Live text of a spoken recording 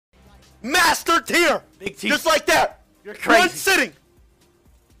Master tier. Big T. Just like that. You're crazy. One sitting.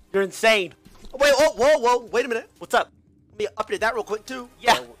 You're insane. Wait, whoa, wait a minute. What's up? Let me update that real quick too.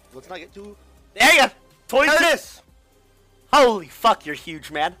 Yeah. Let's not get too. There you go. 22. There it is. Holy fuck, you're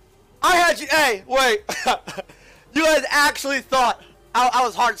huge, man. I had you. Hey, wait. You guys actually thought I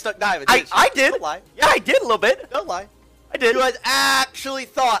was hard stuck diving. I did. Don't lie. Yeah, I did a little bit. Don't lie. I did. You guys actually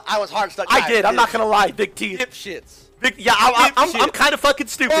thought I was hard stuck diving. I did. I'm not gonna lie, Big T. Dipshits. Yeah, I'm kind of fucking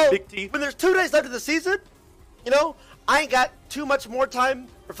stupid, Well, Big T. when there's 2 days left of the season, you know, I ain't got too much more time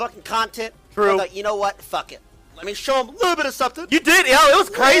for fucking content. True. I'm like, you know what? Fuck it. Let me show them a little bit of something. You did, yo. It was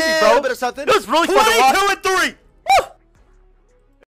crazy, bro. A little bit of something. It was really fun to watch. 22 and 3.